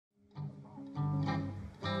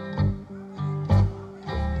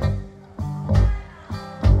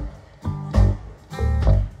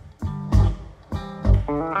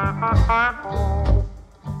And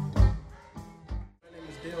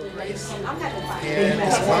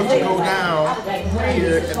it's about to go down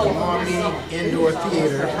here at the Maumee Indoor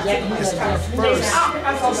Theater. It's our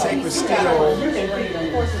first Sacred Steel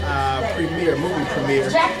movie premiere.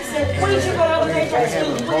 And we're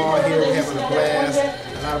having a ball here, we're having a blast.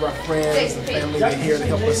 A lot of our friends and family are here to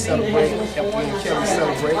help us celebrate, help me and Kelly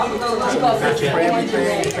celebrate. So we thank you for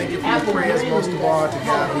everything. Thank you for your prayers, most of all. To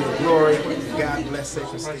God be the glory. God bless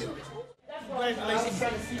Sacred Steel.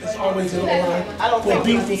 Congratulations. It's always an honor for a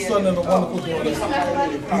beautiful son and a wonderful daughter.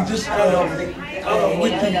 We just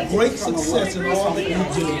wish you great success in all that you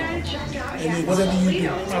do and in whatever you do.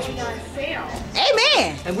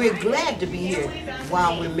 Amen. And we're glad to be here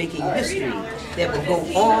while we're making history that will go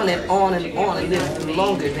on and on and on and live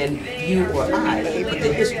longer than you or I, but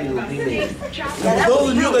the history will be made. For those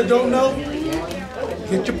of you that don't know,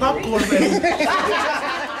 get your popcorn ready.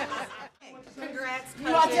 Congrats.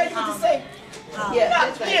 You want to tell you what to say?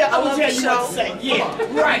 Yeah, I'm going to tell you what to say. Yeah,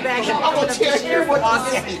 right. I'm going to tell you what to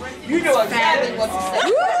say. You know exactly what to say.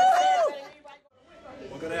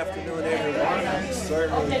 Well, good afternoon, everyone. I'm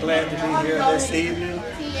certainly glad to be here this evening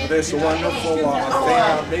for this wonderful thing I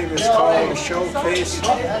believe it's called Showcase,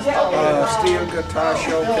 Steel Guitar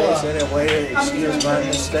Showcase. Anyway, excuse my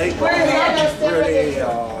mistake. Really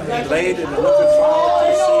elated and looking forward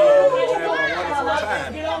to seeing you having a wonderful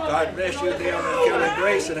time. God bless you there on Kelly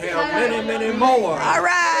Grace and have many, many more. All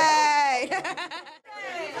right.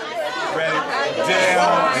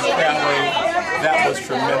 Dale and Kelly, that was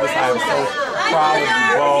tremendous. I am so proud of you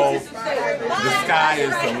both. The sky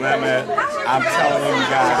is the limit. I'm telling you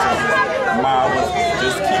guys, it's marvelous.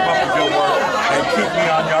 Just keep up the good work and keep me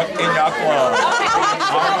in your club.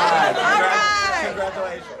 All right.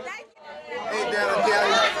 Congratulations. Hey, Dale and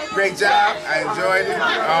Kelly, great job. I enjoyed it.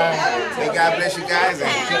 May God bless you guys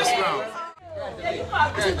and keep strong.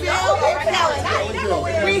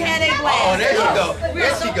 We had a blast. Oh, there you go.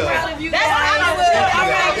 There she goes. Proud of you guys.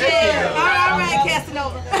 All right,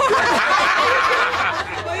 Casanova.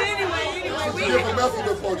 But anyway, we different message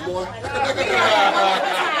to folks, boy. God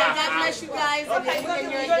bless you guys and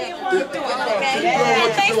your endeavor. Okay?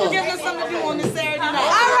 And thanks for giving us something to do on this Saturday night. All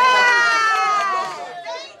right!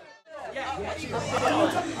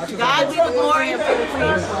 God be the glory and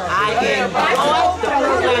praise. I enjoyed the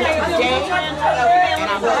program today, and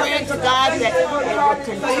I'm praying to God that it will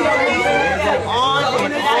continue to go on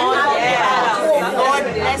and on. And Lord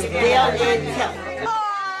bless Dale and Kelly.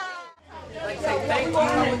 I'd like to say thank you for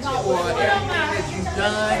everything that you've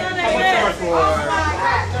done, for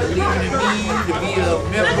believing in me to be a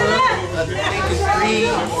member of the Sacred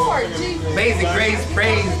Steel Amazing Grace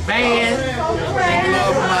Praise Band. Thank you,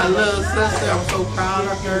 Lord, for my little sister. I'm so proud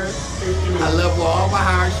of her. I love her all my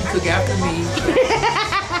heart. She took after me.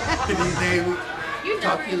 These days,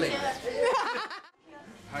 talk to you later.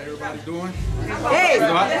 How everybody doing? Hey! You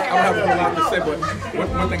know, I don't have a whole lot to say, but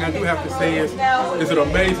one thing I do have to say is it's an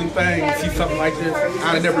amazing thing to see something like this.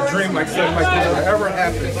 I never dreamed like something like this would ever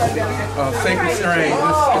happen. Sacred Strain.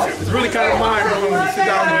 It's really kind of mind-blowing when you sit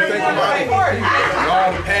down and you think about it. And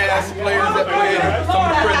all the past players that played, and some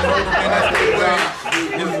of the present older men that played.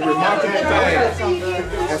 This is a remarkable thing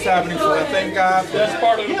that's happening. So I thank God for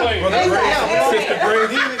Brother Grace, Sister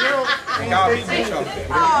Grace, and God be with y'all.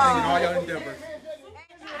 And all your endeavors.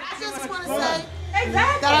 I just want to say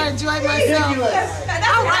that I enjoyed myself.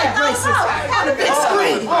 All right, Gracie, on the big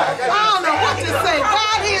screen. I don't know what to say.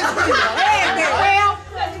 God is good.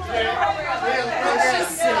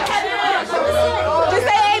 Well, just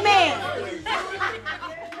say amen.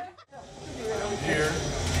 I'm here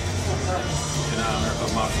in honor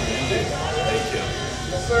of my friend Dale Kelly.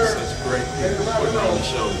 Such great people putting on the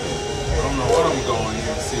show. I don't know what I'm going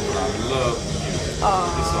here to see, but I love you. It's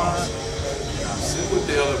awesome. Sit with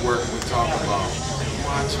Dale at work and we talk about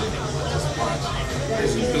watching, just watching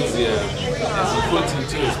his enthusiasm as he puts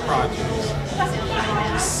into his projects.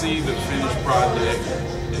 To see the finished project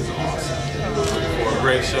is awesome. For a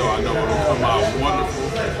great show, I know it'll come out wonderful.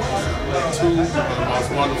 Two of the most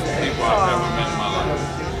wonderful people I've ever met in my life.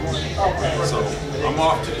 So I'm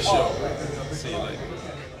off to the show. See you later.